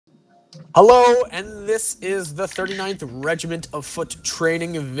Hello, and this is the 39th Regiment of Foot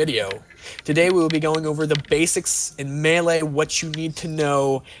training video. Today we will be going over the basics in melee, what you need to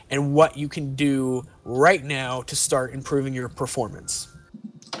know, and what you can do right now to start improving your performance.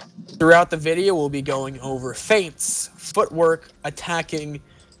 Throughout the video, we'll be going over feints, footwork, attacking,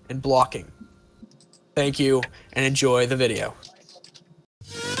 and blocking. Thank you, and enjoy the video.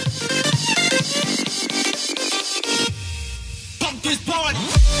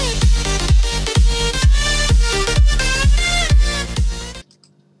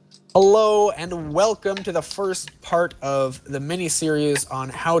 Hello and welcome to the first part of the mini-series on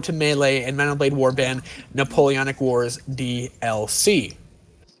how to melee in Mount and Blade Warband Napoleonic Wars DLC.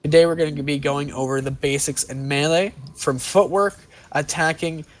 Today we're going to be going over the basics in melee, from footwork,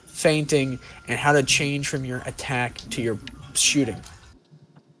 attacking, feinting, and how to change from your attack to your shooting.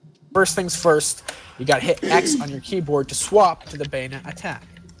 First things first, you got to hit X on your keyboard to swap to the bayonet attack.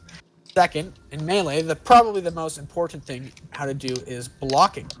 Second, in melee, probably the most important thing how to do is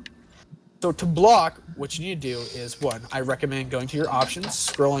blocking. So to block, what you need to do is, one, I recommend going to your options,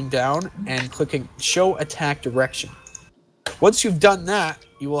 scrolling down, and clicking Show Attack Direction. Once you've done that,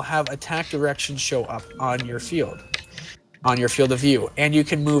 you will have attack direction show up on your field of view. And you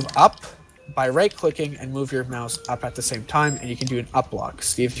can move up by right-clicking and move your mouse up at the same time, and you can do an up block.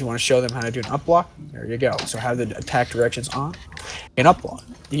 Steve, if you want to show them how to do an up block, there you go. So have the attack directions on and up block.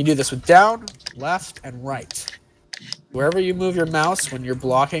 You can do this with down, left, and right. Wherever you move your mouse when you're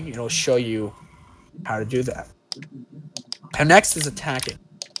blocking, it'll show you how to do that. And next is attacking.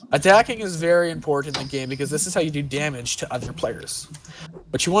 Attacking is very important in the game because this is how you do damage to other players.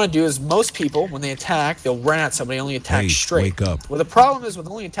 What you want to do is, most people, when they attack, they'll run at somebody, only attack straight. Wake up. Well, the problem is with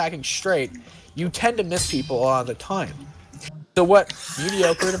only attacking straight, you tend to miss people a lot of the time. So what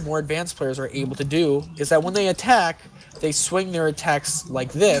mediocre to more advanced players are able to do is that when they attack, they swing their attacks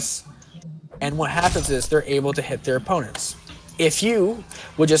like this, and what happens is they're able to hit their opponents. If you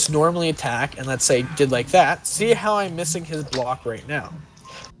would just normally attack, and let's say did like that, see how I'm missing his block right now.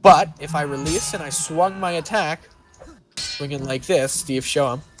 But if I release and I swung my attack, swinging like this, Steve,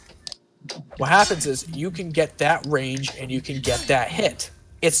 show him, what happens is you can get that range and you can get that hit.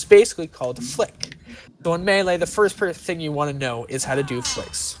 It's basically called a flick. So in melee, the first thing you want to know is how to do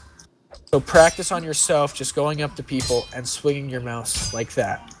flicks. So practice on yourself, just going up to people and swinging your mouse like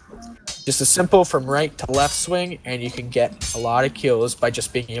that. Just a simple from right to left swing, and you can get a lot of kills by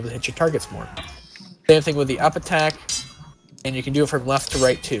just being able to hit your targets more. Same thing with the up attack, and you can do it from left to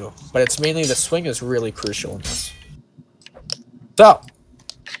right too. But it's mainly the swing is really crucial in this. So,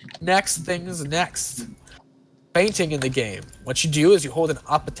 next things next. Feinting in the game. What you do is you hold an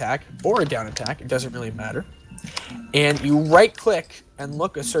up attack or a down attack, it doesn't really matter. And you right click and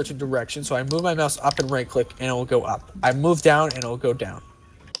look a certain direction. So I move my mouse up and right click and it will go up. I move down and it will go down.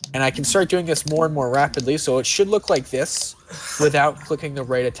 And I can start doing this more and more rapidly, so it should look like this without clicking the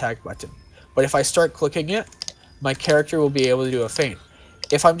right attack button. But if I start clicking it, my character will be able to do a feint.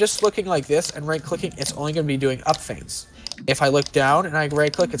 If I'm just looking like this and right-clicking, it's only going to be doing up feints. If I look down and I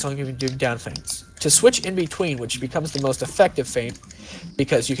right-click, it's only going to be doing down feints. To switch in between, which becomes the most effective feint,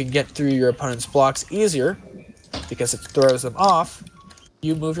 because you can get through your opponent's blocks easier, because it throws them off,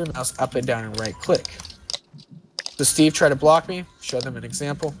 you move your mouse up and down and right-click. So Steve tried to block me, show them an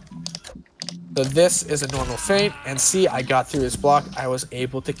example. So this is a normal feint, and see, I got through his block, I was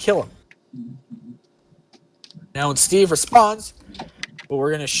able to kill him. Now when Steve responds, what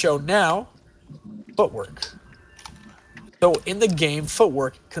we're going to show now, footwork. So in the game,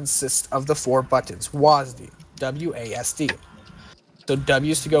 footwork consists of the 4 buttons, WASD, W-A-S-D. So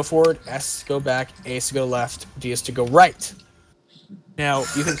W is to go forward, S is to go back, A is to go left, D is to go right. Now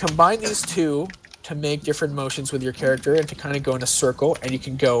you can combine these two to make different motions with your character and to kind of go in a circle, and you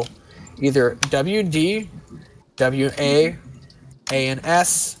can go either W-D, W-A, A and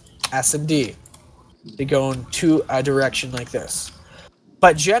S, S and D. They go into a direction like this.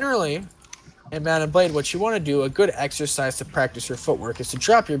 But generally, in Mount and Blade, what you want to do, a good exercise to practice your footwork, is to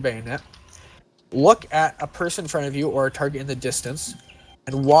drop your bayonet, look at a person in front of you or a target in the distance,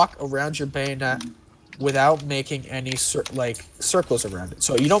 and walk around your bayonet without making any circles around it.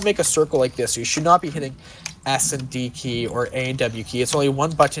 So you don't make a circle like this. So you should not be hitting S and D key or A and W key. It's only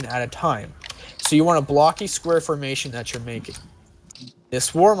one button at a time. So you want a blocky square formation that you're making.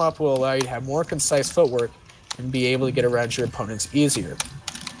 This warm-up will allow you to have more concise footwork and be able to get around your opponents easier.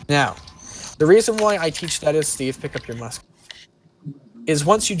 Now, the reason why I teach that is, Steve, pick up your musket, is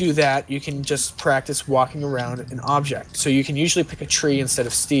once you do that, you can just practice walking around an object. So you can usually pick a tree instead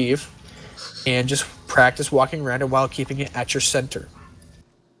of Steve and just practice walking around it while keeping it at your center.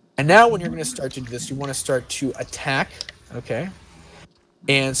 And now when you're going to start to do this, you want to start to attack, okay?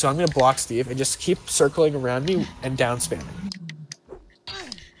 And so I'm going to block Steve and just keep circling around me and down spamming.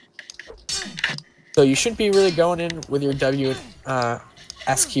 So you shouldn't be really going in with your W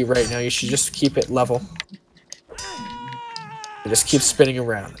S key right now. You should just keep it level. And just keep spinning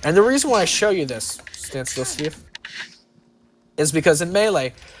around. And the reason why I show you this, stand still, Steve, is because in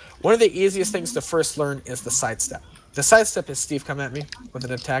Melee, one of the easiest things to first learn is the sidestep. The sidestep is Steve come at me with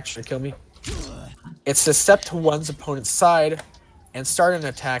an attack, try to kill me. It's to step to one's opponent's side and start an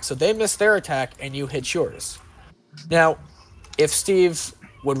attack, so they miss their attack and you hit yours. Now, if Steve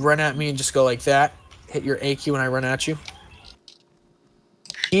would run at me and just go like that, hit your A key when I run at you,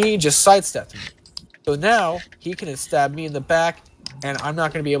 he just sidestepped me. So now he can stab me in the back, and I'm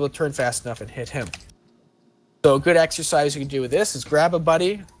not going to be able to turn fast enough and hit him. So a good exercise you can do with this is grab a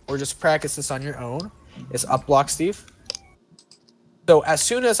buddy, or just practice this on your own, is up block Steve. So as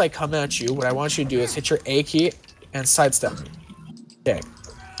soon as I come at you, what I want you to do is hit your A key and sidestep me. Okay.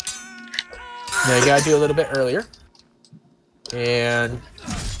 Now you gotta do a little bit earlier. And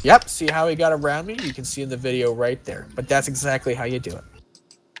yep, see how he got around me? You can see in the video right there. But that's exactly how you do it.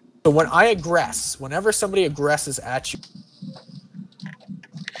 So when I aggress, whenever somebody aggresses at you,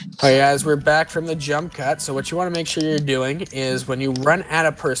 okay, guys, we're back from the jump cut. So what you want to make sure you're doing is when you run at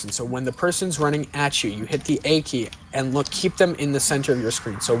a person, so when the person's running at you, you hit the A key and keep them in the center of your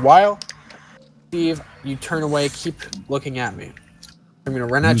screen. So while, Steve, you turn away, keep looking at me. I'm going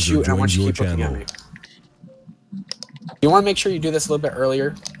to run at you, and I want you to keep looking at me. You want to make sure you do this a little bit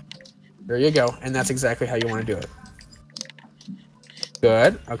earlier. There you go, and that's exactly how you want to do it.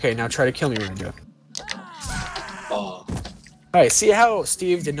 Good. Okay, now try to kill me when I do it. Oh. Alright, see how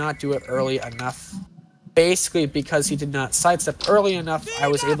Steve did not do it early enough? Basically, because he did not sidestep early enough, I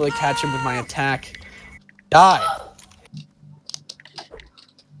was able to catch him with my attack. Die!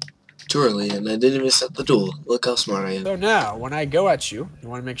 Too early, and I didn't even set the duel. Look how smart I am. So now, when I go at you, you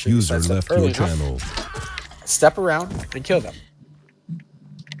want to make sure you sidestep early enough. Step around and kill them.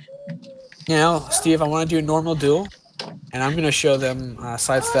 Now, Steve, I want to do a normal duel, and I'm going to show them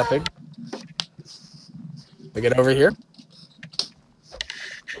sidestepping. We get over here.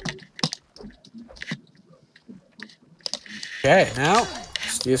 Okay, now,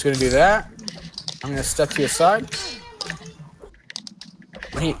 Steve's going to do that. I'm going to step to his side.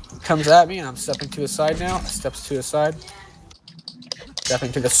 When he comes at me, and I'm stepping to his side now, steps to his side.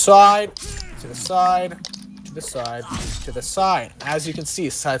 Stepping to the side, to the side, to the side, to the side. As you can see,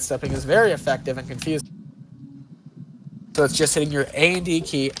 sidestepping is very effective and confusing. So it's just hitting your A and D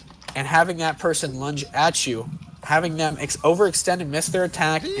key and having that person lunge at you, having them overextend and miss their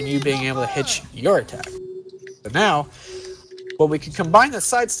attack, and you being able to hit your attack. So now, what we can combine the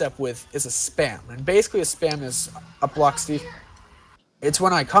sidestep with is a spam. And basically a spam is up block Steve. It's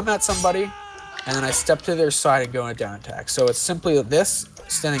when I come at somebody, and then I step to their side and go in a down attack. So it's simply this,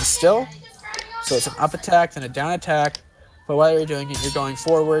 standing still. So it's an up attack, then a down attack. But while you're doing it, you're going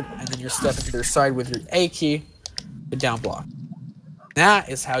forward, and then you're stepping to their side with your A key, the down block. That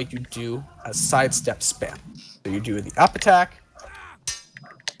is how you do a sidestep spam. So you do the up attack,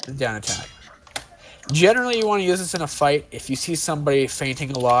 the down attack. Generally, you want to use this in a fight if you see somebody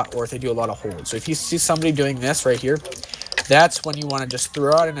fainting a lot or if they do a lot of holds. So if you see somebody doing this right here, that's when you want to just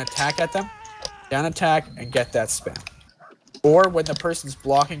throw out an attack at them, down attack, and get that spam. Or when the person's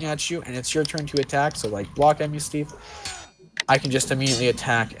blocking at you and it's your turn to attack, so like block at me, Steve, I can just immediately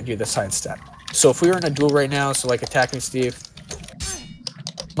attack and do the sidestep. So if we were in a duel right now, so like attack me, Steve,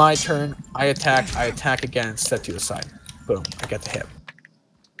 my turn, I attack again and step to the side. Boom, I get the hit.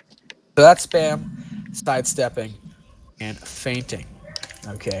 So that's spam, sidestepping, and feinting.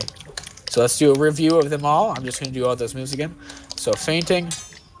 Okay, so let's do a review of them all. I'm just going to do all those moves again. So feinting,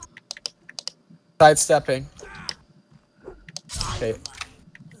 sidestepping, okay,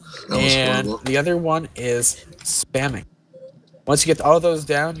 and the other one is spamming. Once you get all those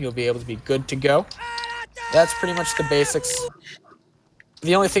down, you'll be able to be good to go. That's pretty much the basics.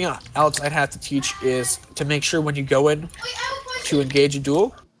 The only thing else I'd have to teach is to make sure when you go in to engage a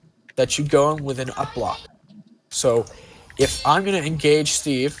duel, that you go in with an up block. So if I'm going to engage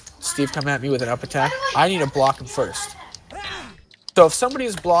Steve come at me with an up attack, I need to block him first. So if somebody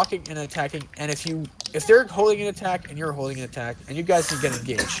is blocking and attacking, and if they're holding an attack and you're holding an attack, and you guys can get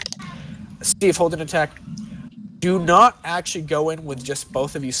engaged, Steve hold an attack, do not actually go in with just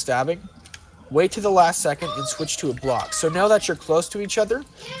both of you stabbing. Wait to the last second and switch to a block. So now that you're close to each other,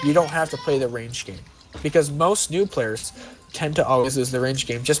 you don't have to play the range game. Because most new players tend to always lose the range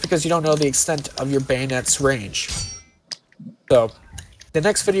game just because you don't know the extent of your bayonet's range. So, the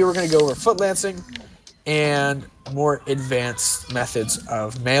next video we're going to go over foot lancing and more advanced methods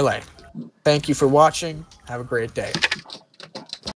of melee. Thank you for watching. Have a great day.